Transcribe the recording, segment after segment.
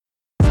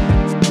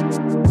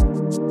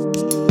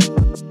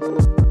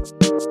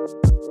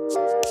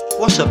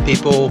What's up,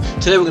 people?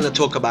 Today we're going to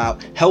talk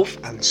about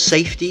health and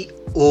safety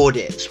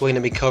audits. We're going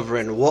to be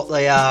covering what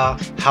they are,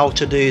 how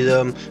to do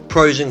them,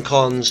 pros and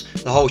cons,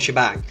 the whole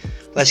shebang.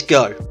 Let's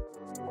go.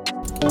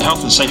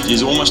 Health and safety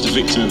is almost a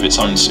victim of its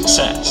own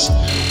success.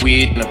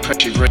 We're in a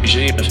oppressive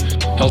regime of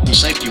health and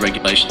safety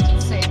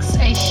regulations.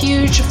 A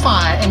huge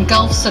fire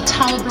engulfs a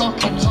tower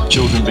block in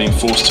Children being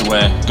forced to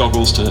wear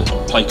goggles to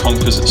play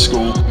conkers at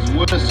school.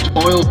 Worst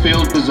oil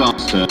field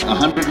disaster,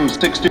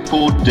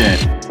 164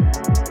 dead.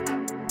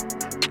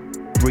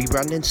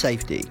 Rebranding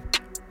Safety,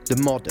 the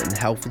modern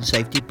health and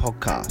safety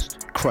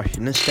podcast,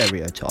 crushing the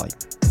stereotype.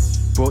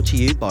 Brought to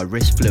you by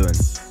Risk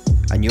Fluent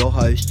and your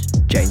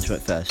host, James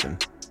McPherson.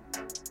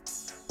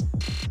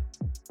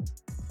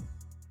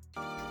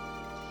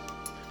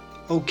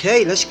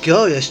 Okay, let's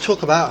go. Let's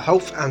talk about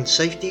health and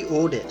safety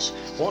audits.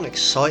 What an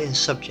exciting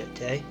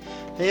subject, eh?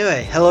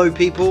 Anyway, hello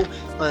people.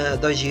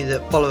 Those of you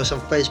that follow us on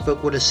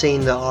Facebook would have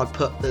seen that I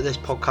put that this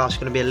podcast is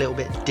going to be a little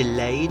bit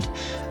delayed.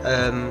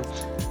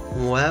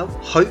 Well,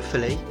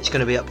 hopefully it's going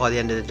to be up by the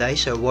end of the day,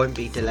 so it won't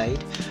be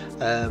delayed.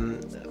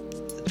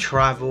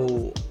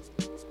 Travel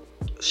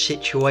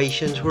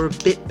situations were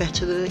a bit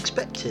better than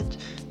expected.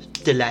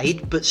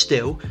 Delayed, but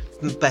still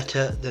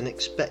better than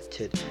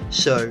expected.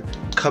 So,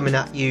 coming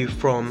at you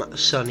from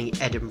sunny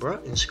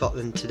Edinburgh in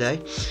Scotland today.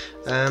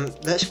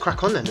 Let's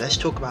crack on then. Let's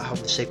talk about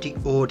health and safety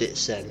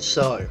audits then.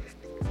 So,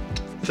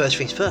 first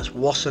things first,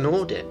 what's an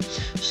audit?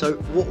 So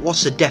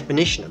what's the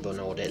definition of an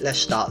audit? Let's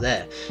start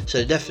there. So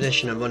the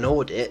definition of an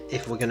audit,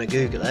 if we're going to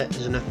Google it,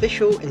 is an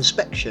official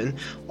inspection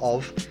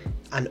of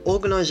an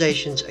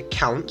organisation's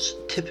accounts,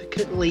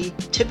 typically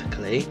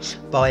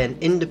by an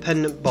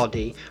independent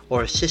body,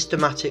 or a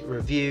systematic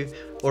review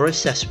or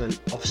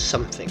assessment of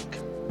something.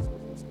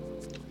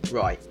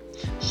 Right,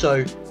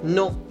 so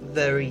not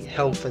very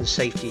health and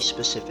safety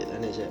specific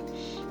then, is it?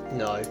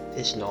 No,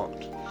 it's not.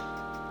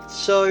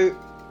 So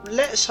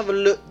let's have a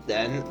look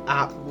then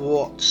at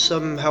what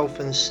some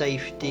health and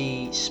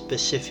safety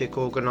specific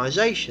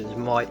organisations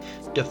might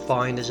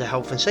define as a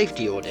health and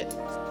safety audit,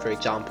 for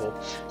example.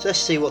 So let's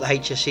see what the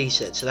HSE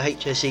said. So the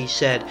HSE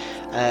said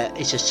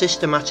it's a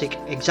systematic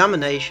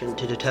examination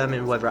to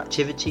determine whether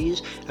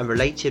activities and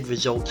related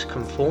results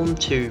conform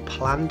to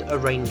planned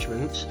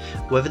arrangements,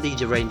 whether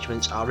these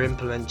arrangements are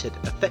implemented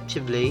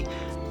effectively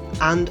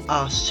and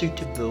are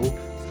suitable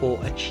for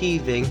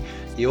achieving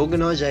the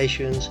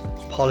organisation's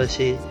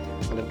policy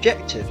and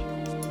objective.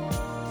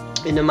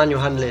 In the manual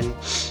handling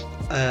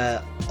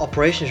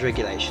operations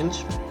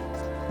regulations,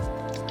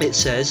 it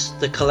says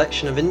the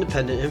collection of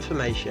independent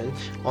information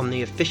on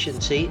the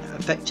efficiency,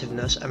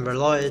 effectiveness and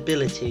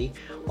reliability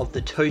of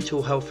the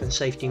total health and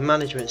safety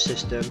management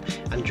system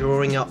and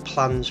drawing up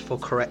plans for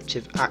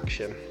corrective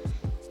action.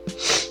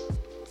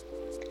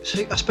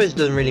 So I suppose it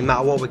doesn't really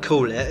matter what we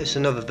call it, it's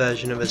another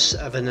version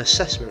of an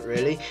assessment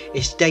really.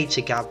 It's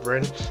data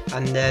gathering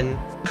and then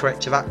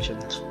corrective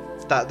actions.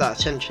 That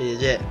essentially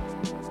is it.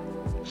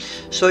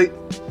 So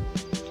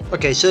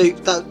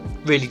that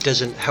really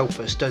doesn't help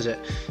us, does it?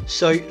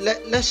 So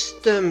let's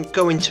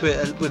go into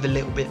it with a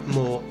little bit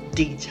more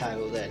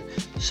detail then.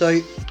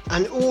 So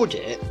an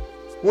audit,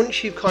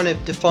 once you've kind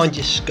of defined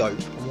your scope,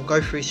 and we'll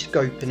go through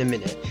scope in a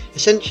minute,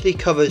 essentially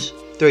covers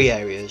three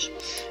areas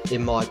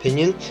in my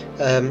opinion,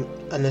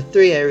 and the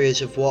three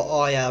areas of what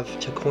I have,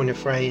 to coin a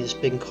phrase,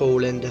 been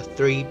calling the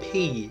 3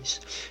 Ps.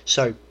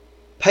 So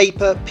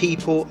paper,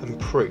 people and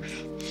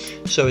proof.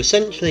 So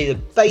essentially the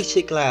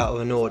basic layout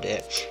of an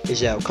audit is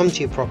they'll come to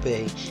your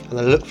property and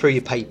they'll look through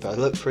your paper,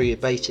 look through your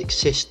basic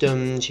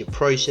systems, your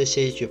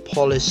processes, your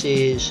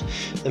policies.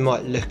 They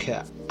might look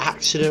at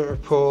accident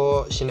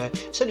reports,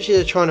 essentially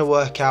they're trying to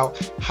work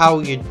out how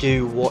you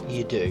do what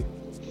you do.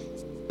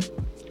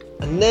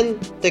 And then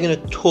they're going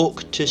to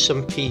talk to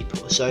some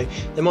people. So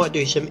they might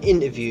do some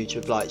interviews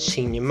with like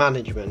senior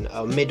management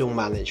or middle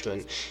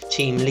management,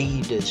 team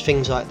leaders,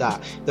 things like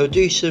that. They'll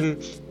do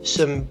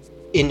some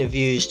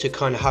interviews to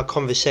kind of have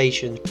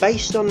conversations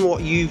based on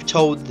what you've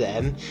told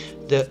them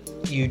that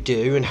you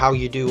do and how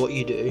you do what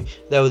you do.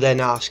 They'll then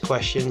ask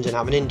questions and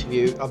have an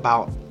interview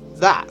about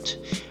that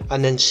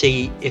and then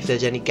see if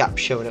there's any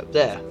gaps showing up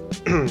there.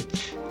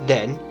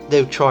 Then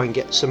they'll try and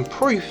get some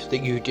proof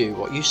that you do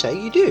what you say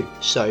you do.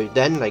 So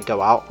then they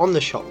go out on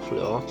the shop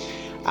floor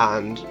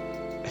and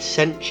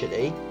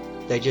essentially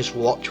they just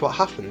watch what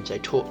happens. They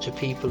talk to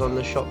people on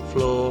the shop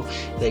floor,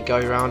 they go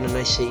around and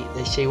they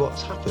see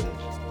what's happened.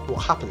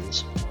 What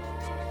happens.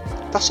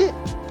 That's it.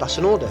 That's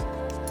an audit.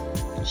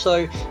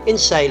 So in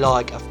say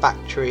like a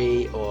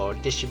factory or a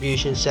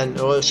distribution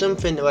centre or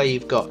something where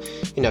you've got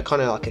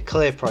kind of like a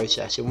clear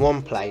process in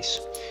one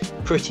place,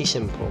 pretty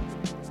simple.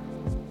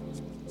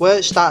 Where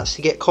it starts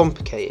to get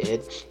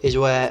complicated is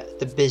where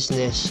the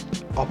business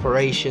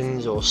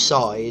operations or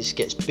size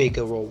gets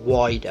bigger or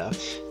wider,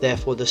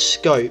 therefore the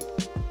scope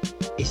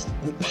is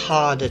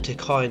harder to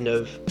kind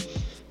of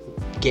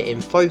get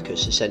in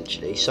focus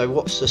essentially. So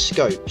what's the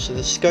scope? So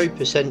the scope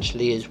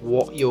essentially is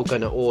what you're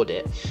going to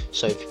audit.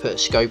 So if you put a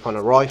scope on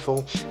a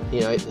rifle,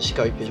 the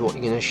scope is what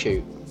you're going to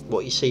shoot.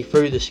 What you see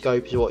through the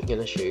scope is what you're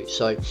going to shoot.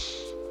 So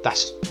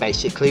That's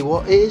basically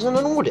what it is on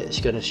an audit. It's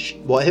going to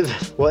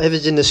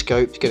whatever's in the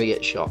scope is going to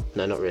get shot.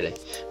 No, not really.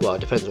 Well,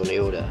 it depends on the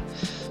order.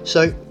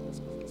 So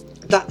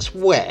that's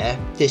where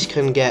this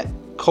can get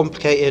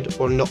complicated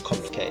or not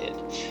complicated.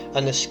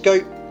 And the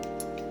scope,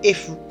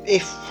 if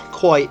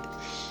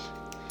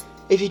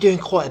you're doing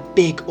quite a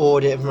big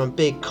audit from a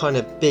big kind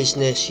of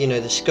business,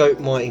 the scope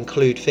might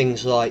include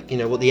things like,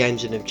 what the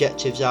aims and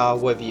objectives are,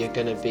 whether you're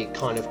going to be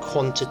kind of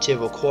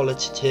quantitative or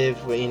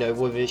qualitative,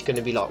 whether it's going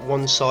to be like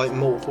one site,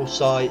 multiple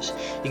sites,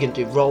 you're going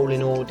to do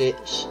rolling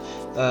audits,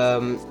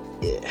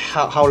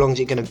 how long is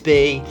it going to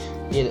be,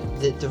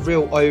 the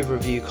real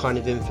overview kind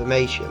of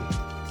information.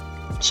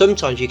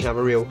 Sometimes you can have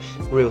a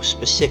real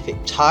specific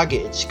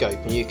targeted scope,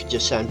 and you could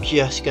just say, I'm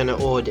just going to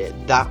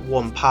audit that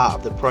one part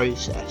of the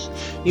process.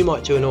 You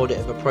might do an audit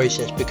of a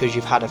process because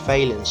you've had a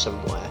failing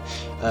somewhere,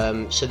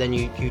 so then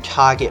you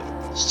target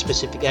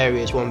specific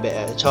areas one bit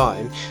at a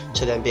time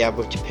to then be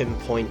able to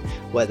pinpoint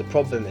where the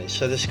problem is.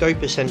 So the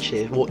scope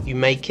essentially is what you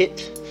make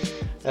it,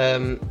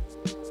 and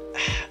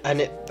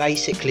it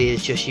basically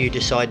is just you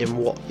deciding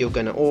what you're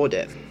going to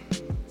audit.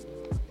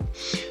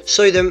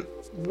 So then,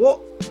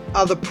 what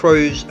are the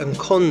pros and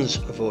cons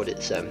of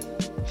audits then?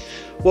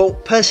 Well,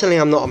 personally,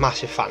 I'm not a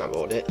massive fan of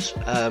audits.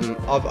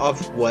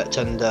 I've worked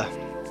under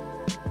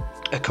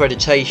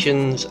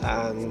accreditations,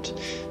 and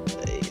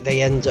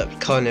they end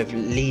up kind of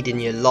leading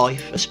your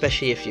life,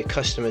 especially if your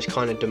customers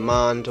kind of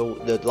demand all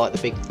the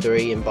big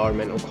three: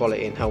 environmental,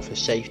 quality and health and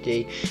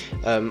safety.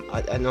 And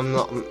I'm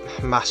not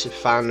a massive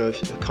fan of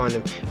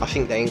I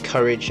think they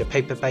encourage a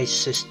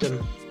paper-based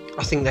system.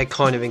 I think they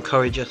kind of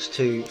encourage us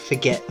to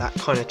forget that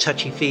kind of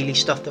touchy-feely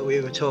stuff that we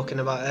were talking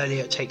about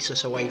earlier. It takes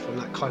us away from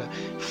that kind of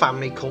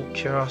family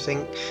culture, I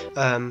think.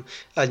 And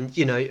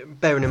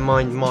bearing in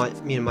mind my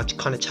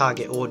kind of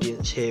target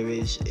audience here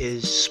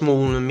is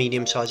small and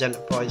medium-sized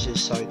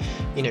enterprises. So,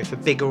 for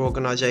bigger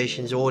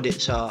organisations,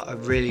 audits are a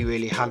really,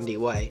 really handy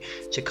way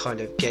to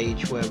kind of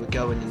gauge where we're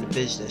going in the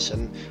business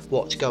and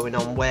what's going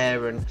on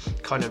where, and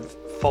kind of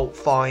fault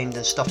find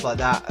and stuff like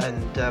that,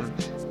 and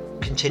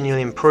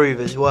continually improve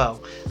as well.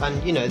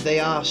 And they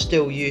are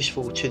still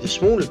useful to the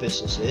smaller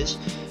businesses,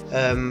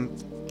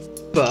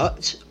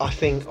 but I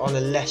think on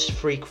a less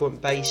frequent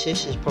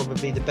basis is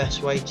probably the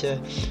best way to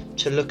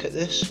look at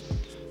this.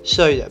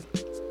 So then,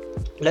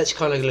 let's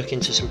kind of look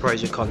into some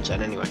pros and cons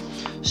then anyway.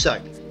 So,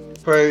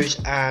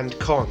 pros and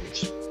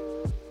cons.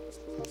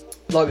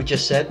 Like we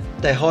just said,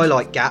 they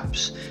highlight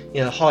gaps,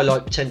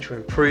 highlight potential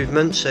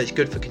improvement, so it's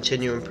good for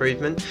continual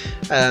improvement.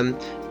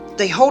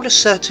 They hold a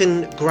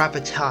certain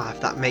gravitas, if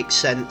that makes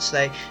sense.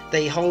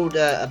 They hold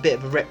a bit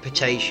of a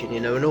reputation.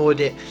 An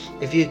audit,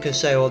 if you can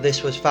say,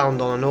 this was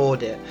found on an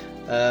audit,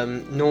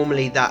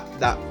 normally that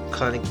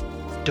kind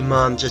of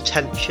demands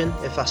attention,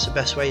 if that's the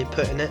best way of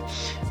putting it.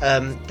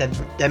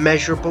 They're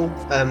measurable.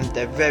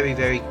 They're very,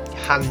 very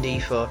handy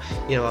for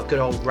our good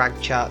old rag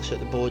charts that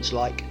the boards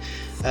like.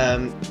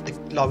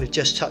 Like we've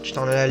just touched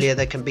on earlier,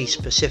 they can be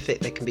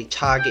specific, they can be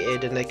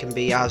targeted, and they can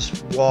be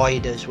as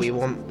wide as we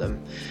want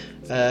them.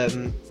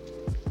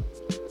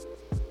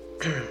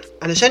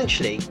 And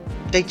essentially,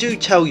 they do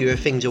tell you if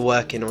things are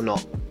working or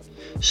not.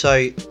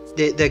 So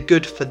they're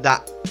good for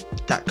that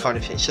kind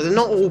of thing. So they're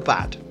not all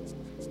bad.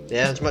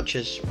 Yeah, as much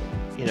as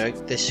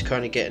this is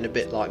kind of getting a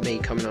bit like me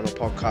coming on a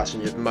podcast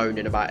and just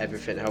moaning about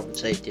everything health and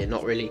safety and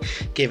not really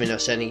giving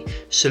us any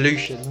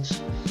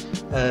solutions.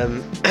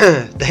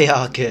 They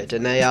are good,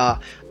 and they are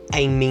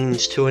a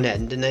means to an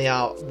end, and they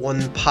are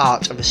one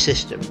part of a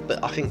system.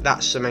 But I think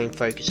that's the main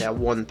focus. They are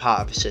one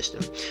part of a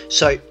system.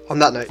 So on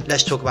that note,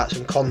 let's talk about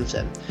some cons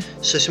then.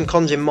 So some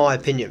cons, in my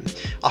opinion,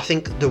 I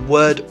think the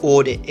word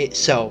audit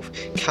itself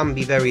can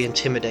be very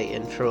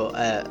intimidating for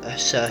a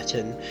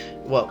certain,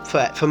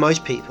 for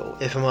most people.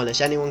 If I'm honest,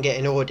 anyone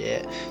getting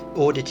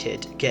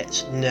audited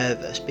gets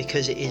nervous,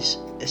 because it is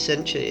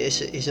essentially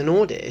it's an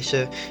audit. It's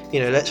a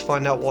let's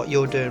find out what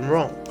you're doing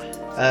wrong,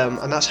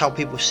 and that's how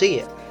people see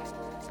it.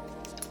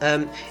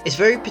 It's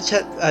very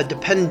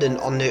dependent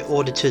on the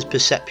auditor's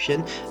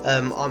perception.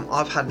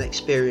 I've had an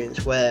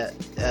experience where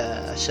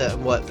a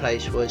certain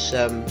workplace was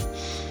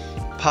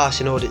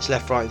passing audits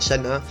left, right and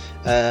centre,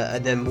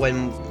 and then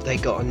when they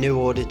got a new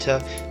auditor,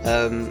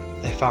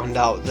 they found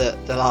out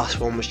that the last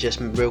one was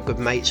just real good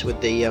mates with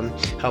the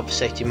health and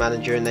safety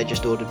manager, and they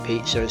just ordered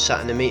pizza and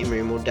sat in the meeting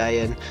room all day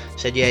and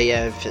said,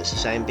 yeah, if it's the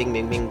same, bing,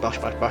 bing, bing, bosh,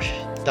 bosh, bosh,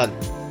 done.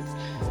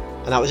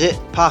 And that was it,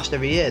 passed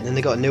every year. Then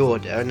they got a new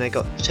auditor and they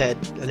got said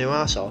a new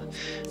arsehole.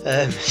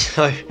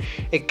 So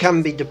it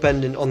can be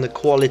dependent on the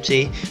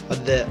quality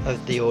of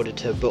the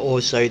auditor, but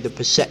also the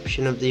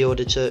perception of the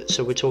auditor.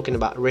 So we're talking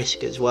about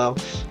risk as well.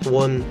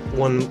 One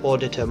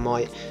auditor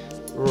might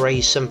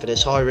raise something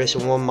as high risk,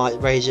 and one might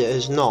raise it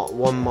as not.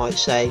 One might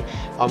say,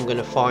 I'm going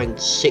to find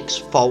 6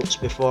 faults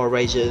before I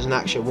raise it as an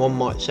action. One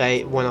might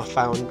say, when I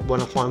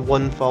find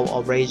one fault,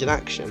 I'll raise an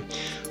action,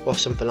 or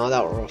something like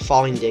that, or a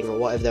finding, or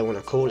whatever they want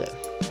to call it.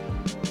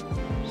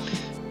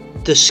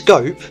 The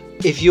scope,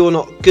 if you're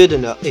not good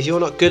at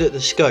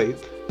the scope,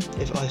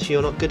 that's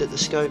not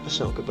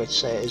a good way to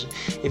say it, is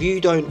it? If you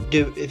don't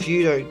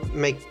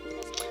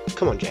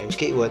come on James,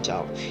 get your words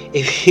out.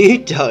 If you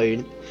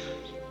don't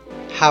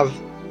have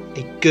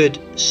a good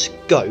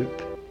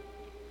scope,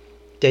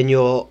 then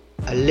you're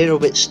a little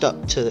bit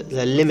stuck to,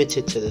 they're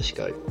limited to the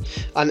scope,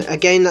 and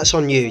again that's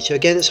on you. So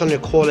again, it's on the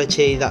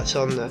quality, that's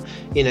on the,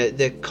 you know,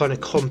 the kind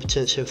of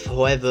competence of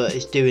whoever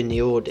is doing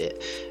the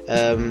audit.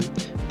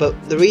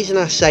 But the reason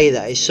I say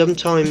that is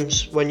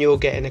sometimes when you're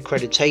getting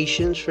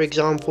accreditations, for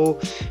example,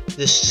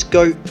 the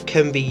scope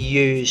can be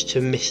used to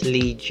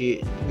mislead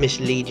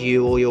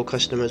you or your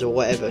customers or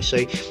whatever. So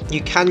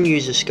you can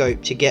use a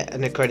scope to get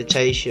an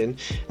accreditation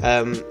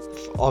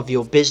of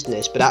your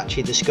business, but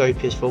actually the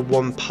scope is for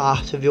one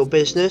part of your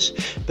business,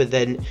 but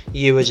then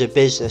you as a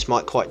business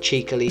might quite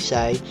cheekily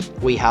say,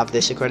 we have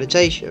this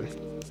accreditation.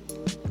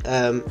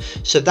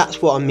 So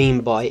that's what I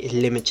mean by it's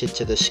limited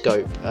to the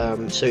scope.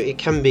 So it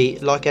can be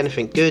like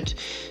anything good,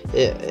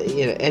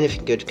 you know,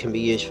 anything good can be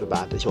used for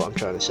bad, is what I'm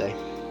trying to say.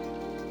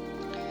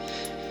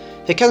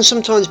 It can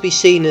sometimes be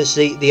seen as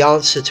the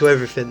answer to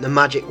everything, the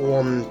magic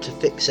wand to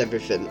fix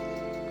everything,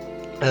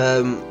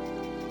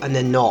 and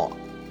they're not.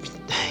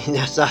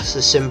 That's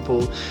the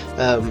simple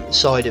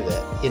side of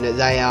it. You know,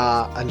 they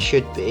are and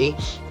should be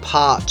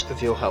part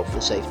of your health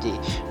and safety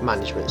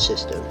management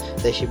system.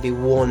 They should be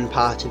one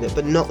part of it,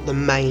 but not the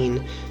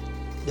main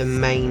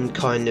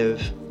kind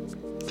of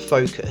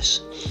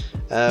focus.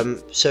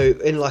 So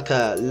in like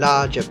a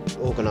larger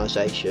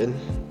organisation,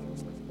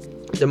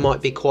 there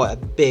might be quite a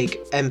big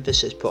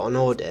emphasis put on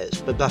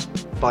audits, but that's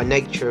by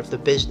nature of the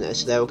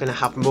business. They're going to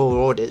have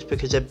more audits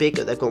because they're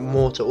bigger, they've got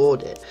more to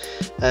audit,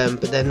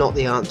 but they're not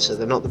the answer,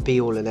 they're not the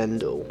be all and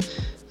end all.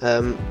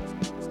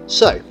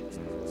 So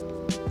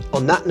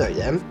on that note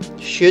then,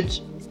 should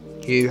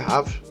you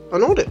have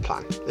an audit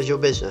plan as your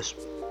business?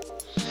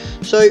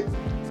 So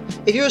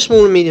if you're a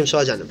small and medium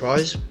sized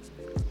enterprise,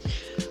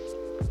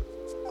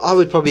 I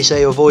would probably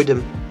say avoid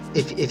them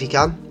if you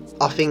can.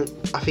 I think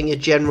your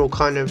general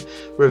kind of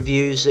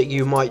reviews that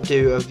you might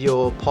do of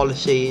your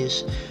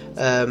policies,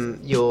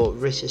 your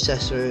risk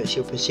assessments,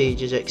 your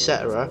procedures,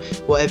 etc.,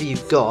 whatever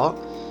you've got,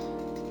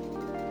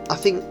 I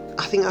think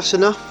that's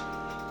enough.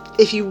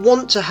 If you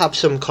want to have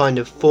some kind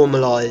of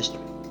formalised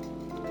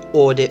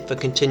audit for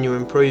continual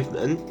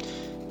improvement,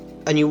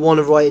 and you want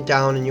to write it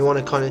down and you want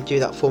to kind of do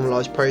that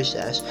formalised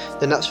process,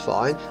 then that's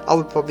fine. I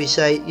would probably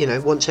say, you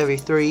know, once every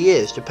 3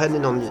 years,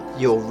 depending on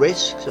your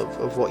risks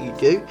of what you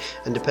do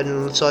and depending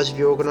on the size of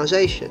your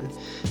organisation.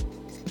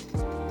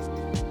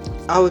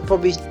 I would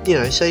probably, you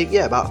know, say,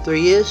 yeah, about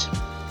 3 years.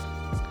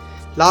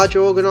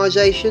 Larger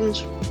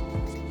organisations,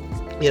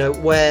 you know,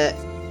 where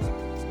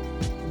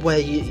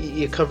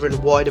you're covering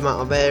a wide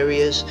amount of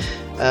areas,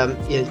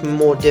 it's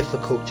more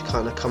difficult to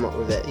kind of come up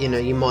with it. You know,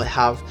 you might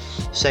have,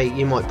 say,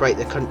 you might break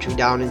the country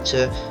down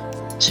into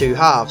 2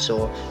 halves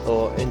or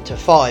into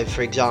 5,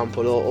 for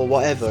example, or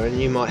whatever,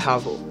 and you might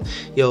have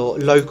your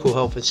local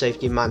health and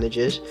safety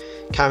managers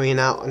carrying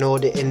out an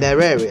audit in their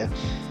area.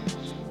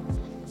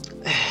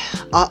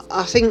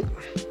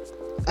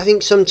 I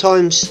think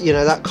sometimes, you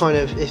know, that kind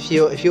of, if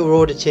you're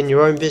auditing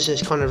your own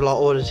business, kind of like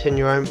auditing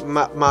your own,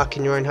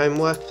 marking your own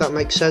homework, if that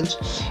makes sense.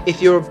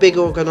 If you're a big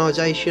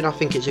organisation, I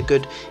think it's a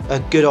good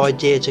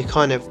idea to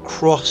kind of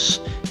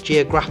cross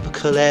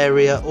geographical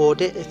area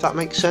audit, if that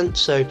makes sense.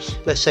 So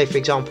let's say, for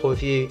example,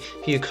 if you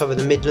cover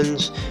the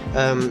Midlands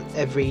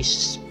every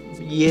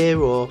year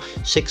or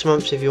 6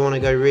 months, if you want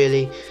to go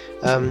really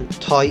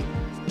tight,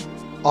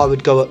 I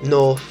would go up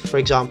north, for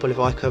example, if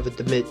I covered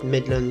the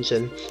Midlands,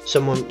 and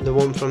the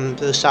one from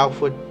the south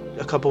would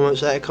a couple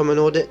months later come and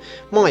audit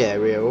my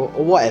area or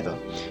whatever.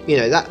 You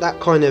know, that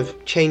kind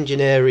of change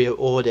in area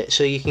audit,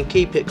 so you can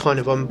keep it kind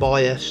of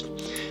unbiased.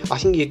 I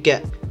think you'd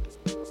get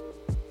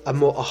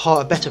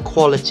a better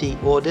quality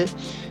audit.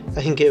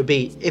 I think it'd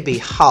be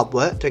hard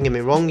work, don't get me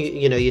wrong.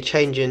 You know, you're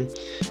changing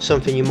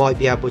something you might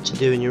be able to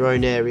do in your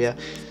own area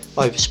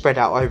spread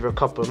out over a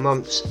couple of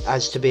months,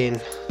 as to being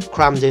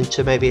crammed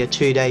into maybe a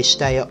 2-day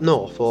stay up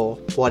north or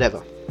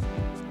whatever.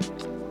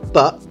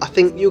 But I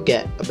think you'll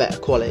get a better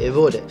quality of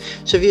audit.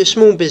 So if you're a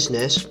small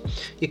business,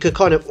 you could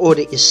kind of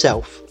audit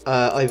yourself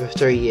over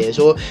 3 years,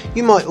 or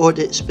you might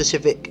audit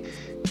specific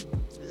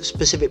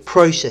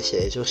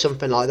processes or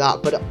something like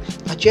that. But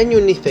I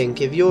genuinely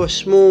think if you're a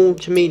small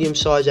to medium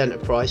sized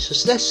enterprise,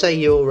 so let's say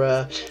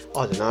you're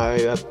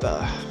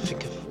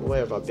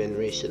where have I been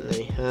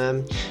recently?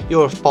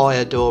 You're a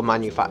fire door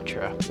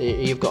manufacturer.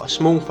 You've got a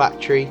small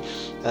factory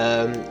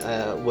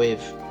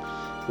with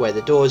where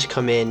the doors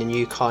come in, and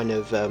you kind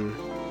of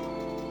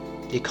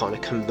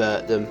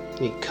convert them.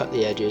 You cut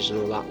the edges and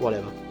all that,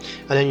 whatever,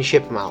 and then you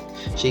ship them out.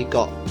 So you've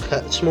got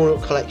a small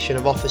collection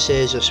of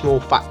offices, a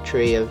small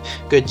factory of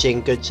goods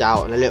in, goods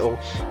out, and a little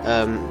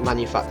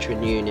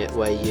manufacturing unit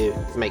where you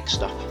make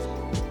stuff.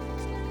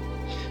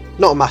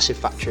 Not a massive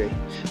factory.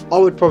 I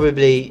would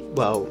probably,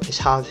 well, it's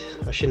hard,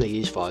 I shouldn't have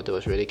used fire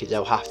doors really, because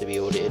they'll have to be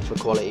audited for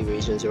quality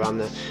reasons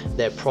around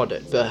their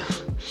product, but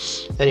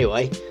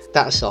anyway,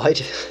 that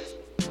aside,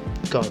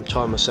 God, I'm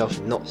tying myself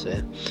in knots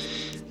here.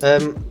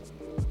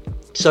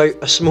 So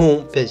a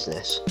small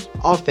business,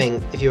 I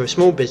think if you're a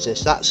small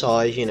business that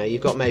size,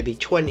 you've got maybe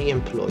 20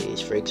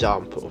 employees, for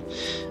example.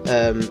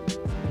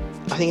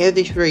 I think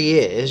every 3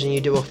 years, and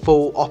you do a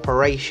full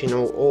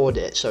operational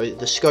audit. So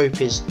the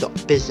scope is the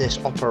business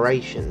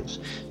operations.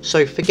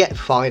 So forget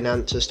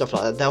finance and stuff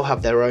like that. They'll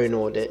have their own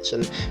audits,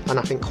 and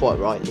I think quite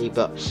rightly.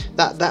 But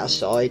that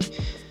aside,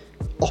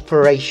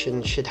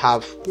 operations should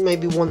have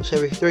maybe once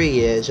every 3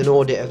 years an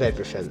audit of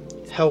everything: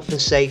 health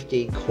and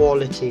safety,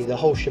 quality, the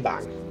whole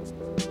shebang.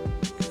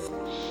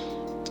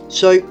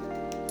 So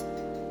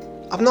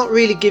I've not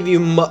really given you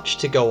much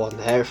to go on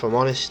there, if I'm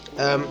honest.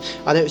 I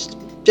know it's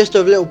just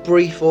a little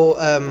brief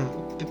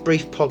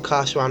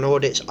podcast around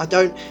audits. I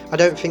don't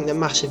think they're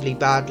massively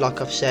bad,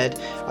 like I've said.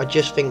 I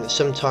just think that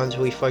sometimes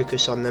we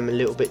focus on them a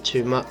little bit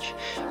too much.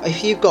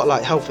 If you've got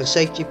like health and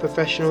safety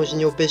professionals in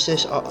your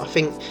business, I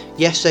think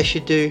yes, they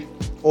should do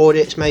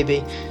audits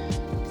maybe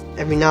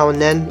every now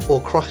and then,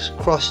 or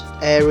cross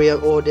area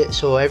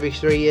audits, or every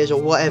 3 years, or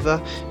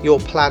whatever your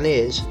plan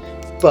is.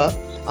 But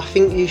I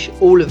think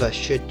all of us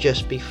should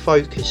just be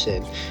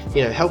focusing,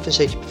 health and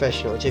safety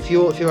professionals. If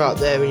you're out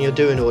there and you're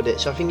doing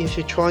audits, I think you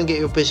should try and get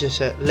your business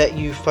to let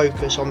you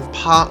focus on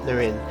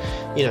partnering,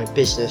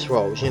 business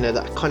roles.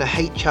 That kind of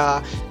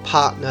HR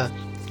partner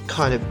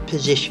kind of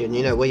position,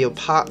 where you're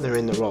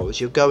partnering the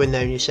roles. You go in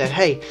there and you say,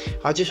 hey,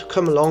 I just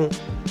come along,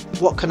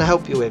 what can I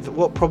help you with?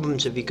 What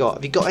problems have you got?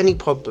 Have you got any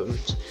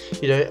problems?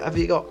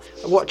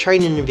 What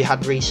training have you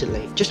had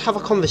recently? Just have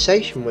a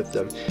conversation with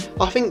them.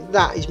 I think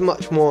that is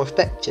much more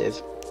effective,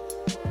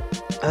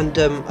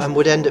 and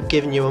would end up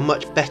giving you a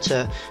much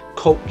better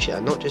culture,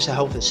 not just a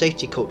health and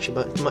safety culture,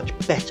 but a much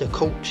better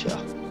culture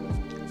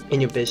in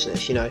your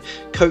business.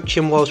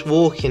 Coaching whilst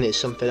walking is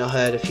something I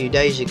heard a few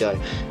days ago,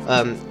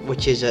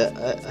 which is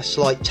a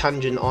slight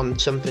tangent on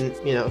something,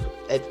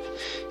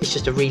 it's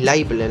just a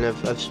relabeling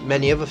of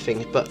many other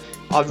things, but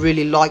I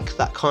really like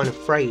that kind of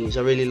phrase.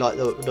 I really like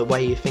the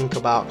way you think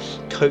about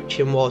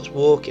coaching whilst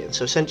walking.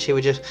 So essentially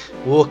we're just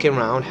walking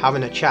around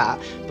having a chat,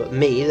 but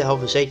me, the health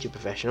and safety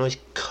professional, is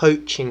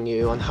coaching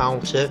you on how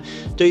to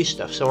do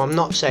stuff. So I'm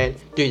not saying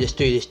do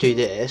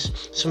this.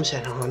 Someone's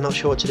saying, I'm not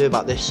sure what to do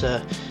about this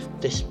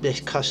this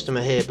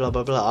customer here, blah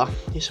blah blah.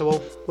 You say, well,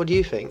 what do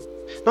you think?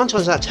 9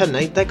 times out of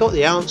 10 they got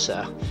the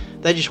answer.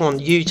 They just want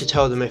you to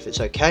tell them if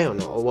it's okay or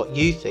not, or what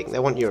you think. They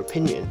want your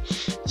opinion.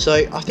 So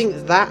I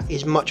think that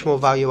is much more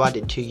value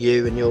added to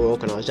you and your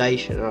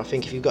organisation. And I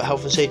think if you've got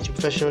health and safety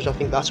professionals, I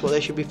think that's what they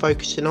should be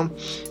focusing on.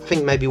 I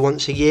think maybe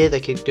once a year they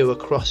could do a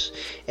cross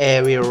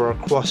area or a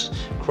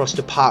cross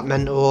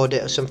departmental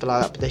audit or something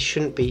like that, but they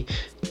shouldn't be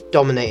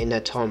dominating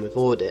their time with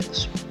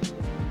audits.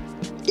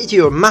 If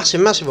you're a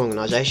massive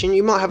organisation,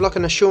 you might have like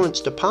an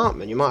assurance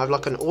department, you might have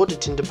like an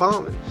auditing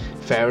department.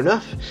 Fair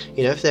enough,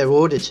 if they're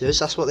auditors,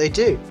 that's what they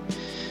do.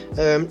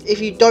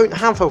 If you don't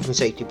have health and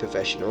safety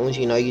professionals,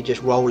 you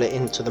just roll it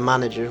into the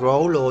manager's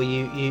role, or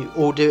you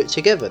all do it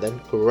together,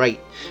 then great.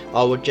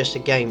 I would just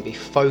again be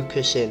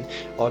focusing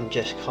on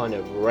just kind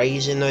of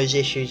raising those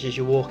issues as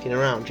you're walking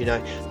around,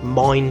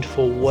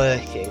 mindful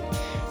working,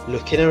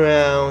 looking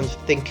around,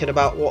 thinking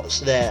about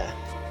what's there.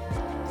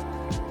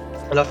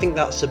 And I think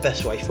that's the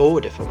best way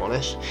forward, if I'm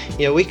honest.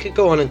 We could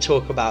go on and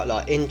talk about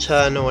like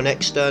internal and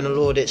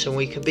external audits, and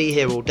we could be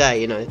here all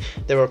day.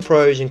 There are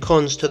pros and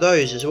cons to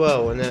those as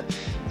well, and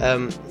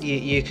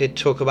you could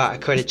talk about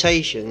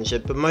accreditations,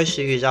 but most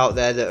of you out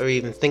there that are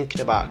even thinking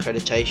about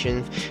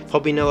accreditation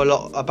probably know a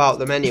lot about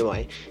them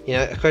anyway.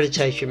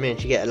 Accreditation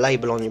means you get a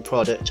label on your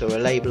product, or a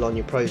label on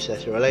your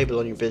process, or a label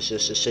on your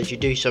business that says you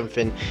do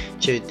something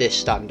to this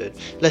standard.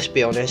 Let's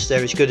be honest,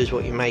 they're as good as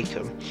what you make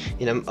them.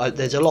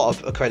 There's a lot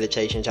of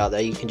accreditations out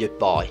there you can just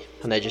buy,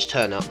 and they just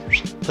turn up,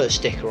 put a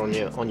sticker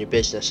on your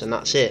business, and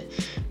that's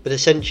it. But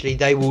essentially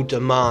they will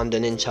demand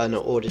an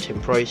internal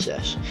auditing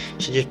process,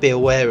 so just be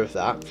aware of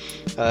that.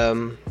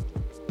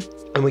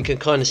 And we can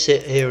kind of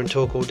sit here and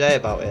talk all day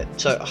about it.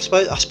 So I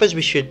suppose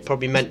we should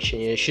probably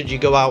mention, should you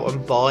go out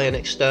and buy an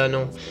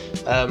external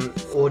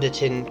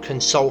auditing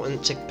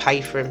consultant to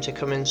pay for him to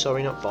come in?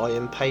 Sorry, not buy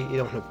him, pay. You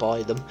don't want to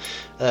buy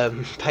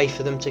them. Pay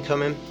for them to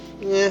come in.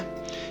 Yeah.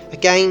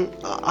 Again,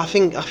 I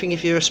think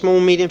if you're a small,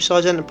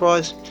 medium-sized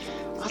enterprise,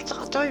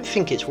 I don't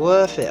think it's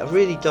worth it. I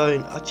really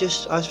don't.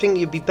 I think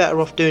you'd be better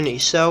off doing it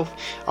yourself.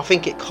 I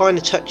think it kind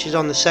of touches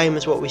on the same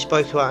as what we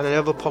spoke about in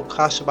another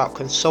podcast about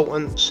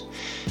consultants.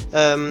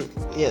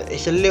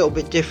 It's a little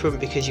bit different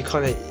because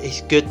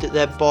it's good that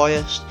they're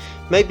biased.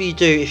 Maybe you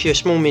do if you're a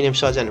small,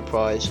 medium-sized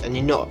enterprise, and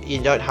you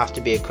don't have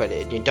to be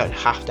accredited. You don't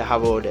have to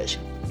have audits,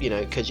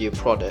 because of your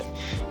product.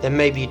 Then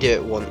maybe you do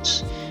it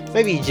once.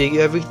 Maybe you do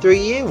every 3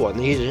 year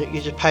one. You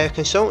just pay a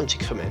consultant to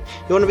come in.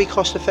 You want to be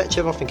cost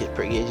effective? I think it's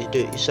pretty easy to do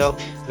it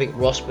yourself. I think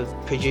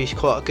ROSPA produced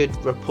quite a good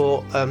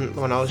report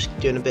when I was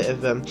doing a bit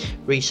of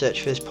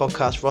research for this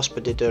podcast.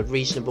 ROSPA did a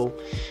reasonable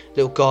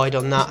little guide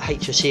on that.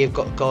 HSE have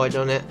got a guide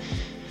on it.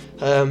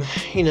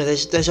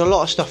 There's a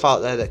lot of stuff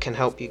out there that can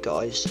help you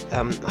guys.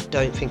 I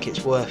don't think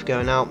it's worth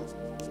going out.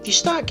 If you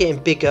start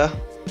getting bigger,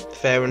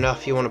 fair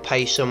enough. You want to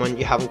pay someone,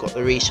 you haven't got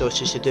the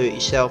resources to do it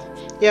yourself.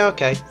 Yeah,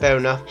 okay, fair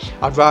enough.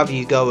 I'd rather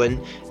you go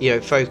and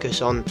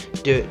focus on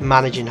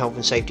managing health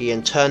and safety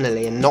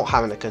internally and not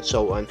having a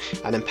consultant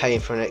and then paying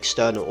for an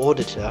external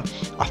auditor.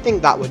 I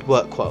think that would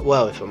work quite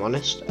well, if I'm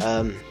honest.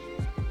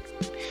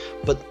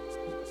 But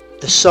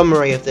the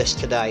summary of this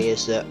today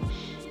is that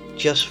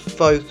just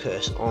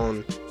focus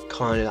on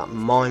kind of that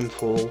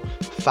mindful,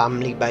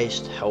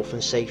 family-based health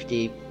and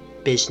safety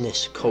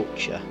business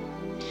culture.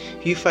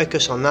 If you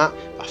focus on that,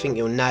 I think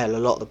you'll nail a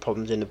lot of the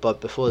problems in the bud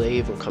before they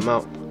even come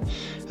up.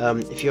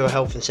 If you're a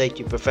health and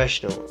safety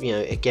professional,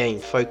 again,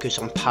 focus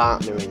on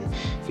partnering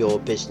your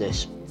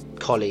business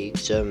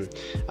colleagues and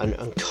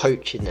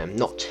coaching them,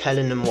 not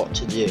telling them what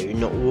to do,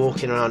 not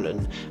walking around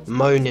and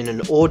moaning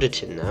and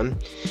auditing them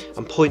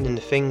and pointing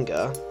the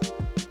finger.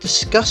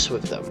 Discuss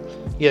with them.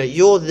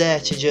 You're there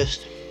to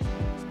just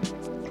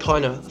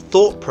kind of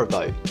thought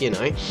provoke.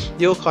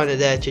 You're kind of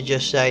there to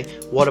just say,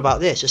 what about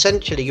this?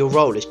 Essentially your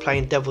role is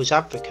playing devil's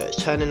advocate.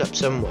 It's turning up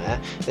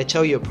somewhere, they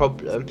tell you a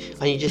problem,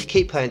 and you just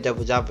keep playing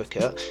devil's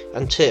advocate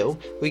until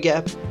we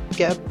get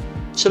a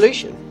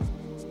solution.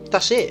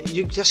 That's it.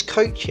 You just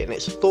coaching.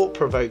 It's thought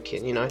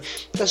provoking.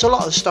 There's a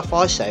lot of stuff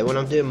I say when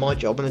I'm doing my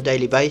job on a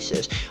daily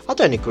basis. I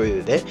don't agree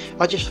with it.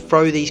 I just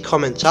throw these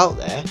comments out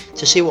there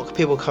to see what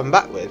people come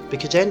back with,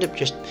 because they end up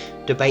just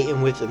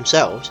debating with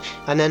themselves,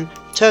 and then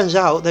turns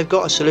out they've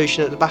got a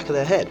solution at the back of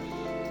their head.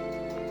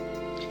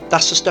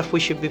 That's the stuff we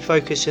should be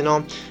focusing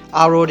on.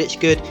 Are audits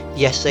good?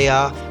 Yes, they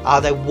are. Are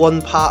they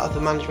one part of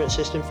the management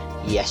system?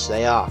 Yes,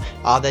 they are.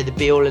 Are they the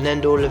be-all and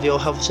end-all of your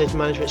health and safety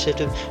management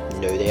system?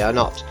 No, they are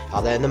not.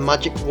 Are they the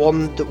magic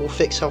wand that will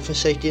fix health and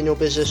safety in your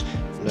business?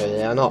 No,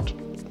 they are not.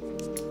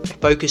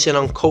 Focusing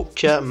on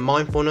culture and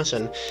mindfulness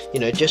and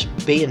just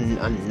being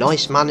a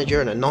nice manager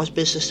and a nice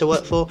business to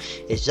work for,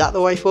 is that the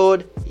way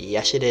forward?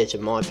 Yes, it is,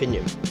 in my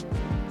opinion.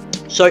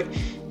 So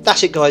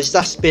that's it, guys.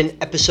 That's been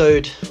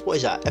episode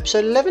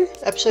 11?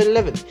 Episode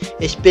 11.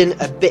 It's been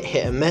a bit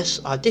hit and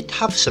miss. I did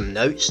have some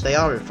notes. They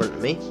are in front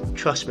of me.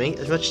 Trust me,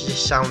 as much as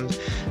this sounds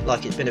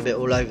like it's been a bit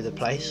all over the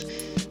place.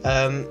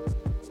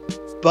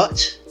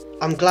 But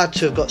I'm glad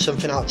to have got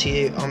something out to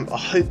you. I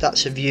hope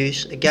that's of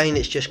use. Again,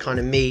 it's just kind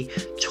of me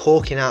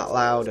talking out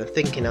loud and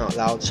thinking out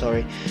loud,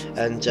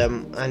 and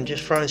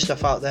just throwing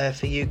stuff out there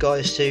for you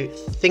guys to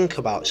think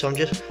about. So I'm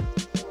just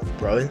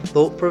throwing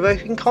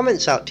thought-provoking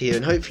comments out to you,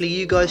 and hopefully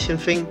you guys can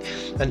think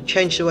and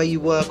change the way you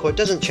work, or it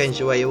doesn't change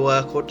the way you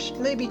work, or just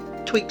maybe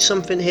tweak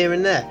something here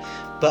and there,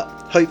 but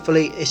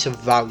hopefully it's of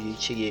value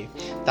to you.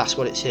 That's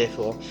what it's here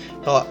for.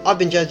 I've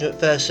been James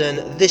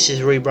McPherson. This is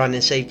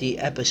Rebranding Safety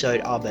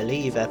episode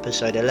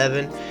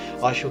 11.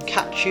 I shall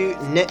catch you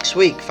next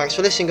week. Thanks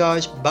for listening,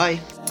 guys. Bye.